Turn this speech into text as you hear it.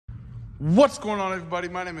What's going on, everybody?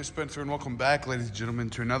 My name is Spencer and welcome back, ladies and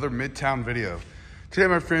gentlemen, to another Mid-Towne video. Today,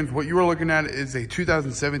 my friends, what you are looking at is a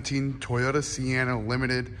 2017 Toyota Sienna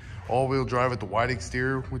Limited all-wheel drive with the wide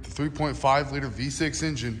exterior with the 3.5 liter V6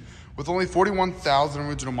 engine with only 41,000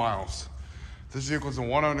 original miles. This vehicle is a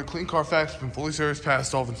one-owner, clean Carfax, been fully serviced,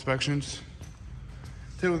 passed all of inspections.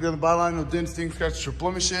 Take a look at the byline, no dents, dings, scratches, or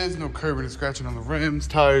blemishes, no curbing and scratching on the rims.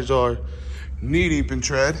 Tires are knee-deep in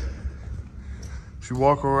tread. If you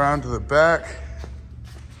walk around to the back,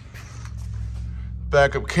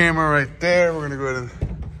 backup camera right there. We're gonna go ahead and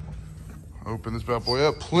open this bad boy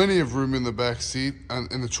up. Plenty of room in the back seat,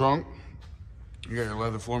 in the trunk. You got your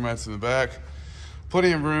leather floor mats in the back.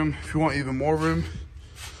 Plenty of room. If you want even more room,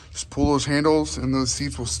 just pull those handles and those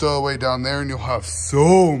seats will stow away down there and you'll have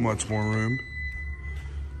so much more room.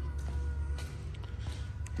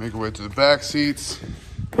 Make your way to the back seats.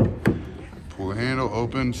 Pull the handle,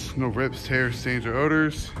 opens, no rips, tears, stains, or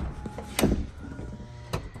odors.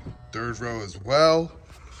 Third row as well.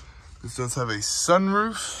 This does have a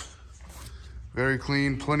sunroof. Very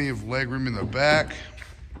clean, plenty of legroom in the back.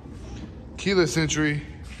 Keyless entry,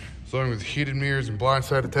 along with heated mirrors and blind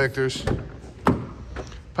side detectors.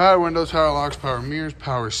 Power windows, power locks, power mirrors,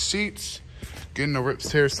 power seats. Getting no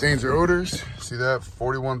rips, tears, stains, or odors. See that?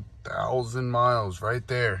 41,000 miles right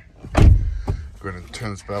there. Go ahead and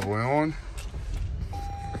turn this bad boy on.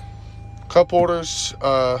 Cup holders,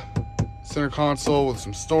 center console with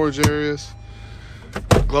some storage areas.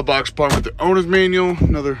 Glove box part with the owner's manual.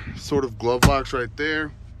 Another sort of glove box right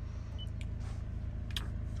there.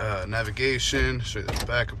 Navigation, show you the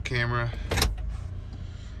backup camera.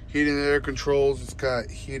 Heating and air controls. It's got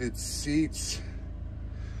heated seats.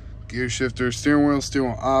 Gear shifter, steering wheel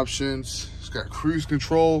options. It's got cruise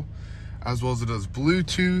control, as well as it does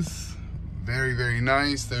Bluetooth. Very, very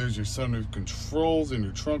nice. There's your sunroof controls and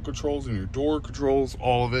your trunk controls and your door controls,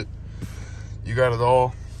 all of it. You got it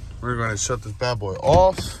all. We're going to shut this bad boy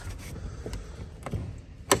off.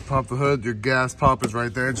 Pop the hood. Your gas pop is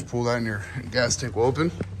right there. Just pull that and your gas tank will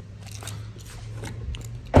open.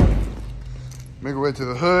 Make our way to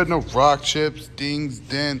the hood. No rock chips, dings,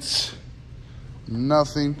 dents,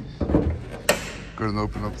 nothing. Go ahead and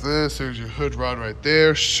open up this. There's your hood rod right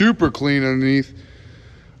there. Super clean underneath.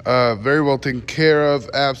 Very well taken care of.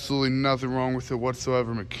 Absolutely nothing wrong with it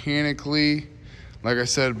whatsoever mechanically. Like I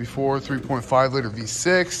said before, 3.5 liter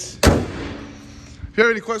V6. If you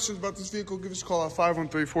have any questions about this vehicle, give us a call at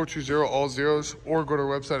 513-420-ALL-ZEROS or go to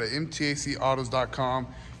our website at mtaceautos.com.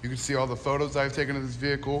 You can see all the photos I've taken of this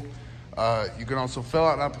vehicle. You can also fill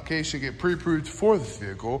out an application, get pre-approved for this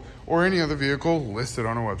vehicle or any other vehicle listed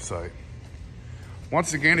on our website.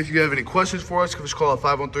 Once again, if you have any questions for us, give us a call at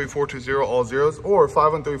 513-420-ALL-ZEROS or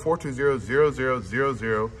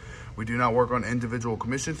 513-420-0000. We do not work on individual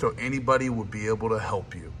commissions, so anybody will be able to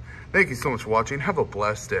help you. Thank you so much for watching. Have a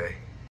blessed day.